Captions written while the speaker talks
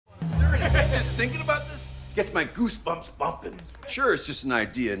just thinking about this gets my goosebumps bumping. Sure, it's just an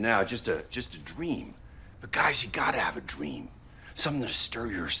idea now, just a dream. But guys, you gotta have a dream. Something to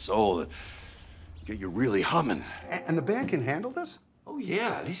stir your soul, get you really humming. And the band can handle this? Oh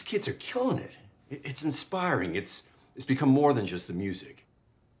yeah, these kids are killing it. It's inspiring. It's become more than just the music.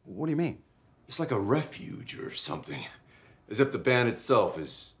 What do you mean? It's like a refuge or something. As if the band itself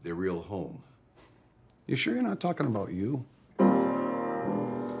is their real home. You sure you're not talking about you?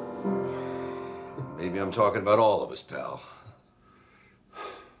 Maybe I'm talking about all of us, pal.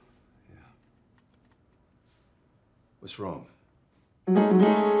 Yeah. What's wrong?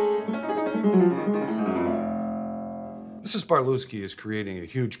 Mrs. Barlewski is creating a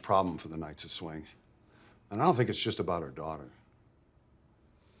huge problem for the Knights of Swing. And I don't think it's just about her daughter.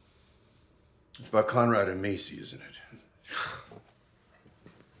 It's about Conrad and Macy, isn't it?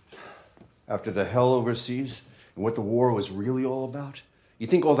 After the hell overseas and what the war was really all about, you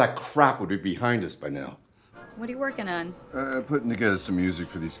think all that crap would be behind us by now. What are you working on? Putting together some music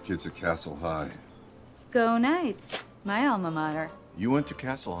for these kids at Castle High. Go Knights, my alma mater. You went to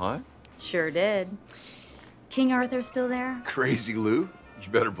Castle High? Sure did. King Arthur still there? Crazy, Lou.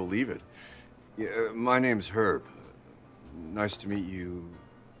 You better believe it. Yeah, my name's Herb. Nice to meet you.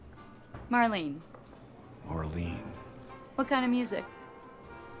 Marlene. Marlene. What kind of music?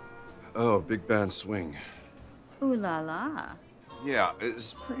 Oh, big band swing. Ooh la la. Yeah,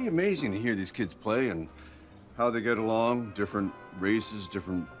 it's pretty amazing to hear these kids play and how they get along. Different races,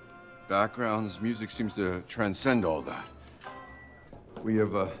 different backgrounds. Music seems to transcend all that. We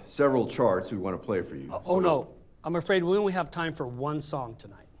have several charts we want to play for you. Oh, no. I'm afraid we only have time for one song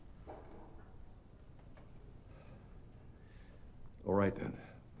tonight. All right, then.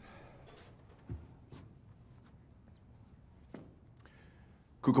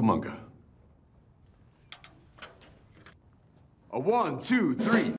 Cucamonga. A 1, 2, 3.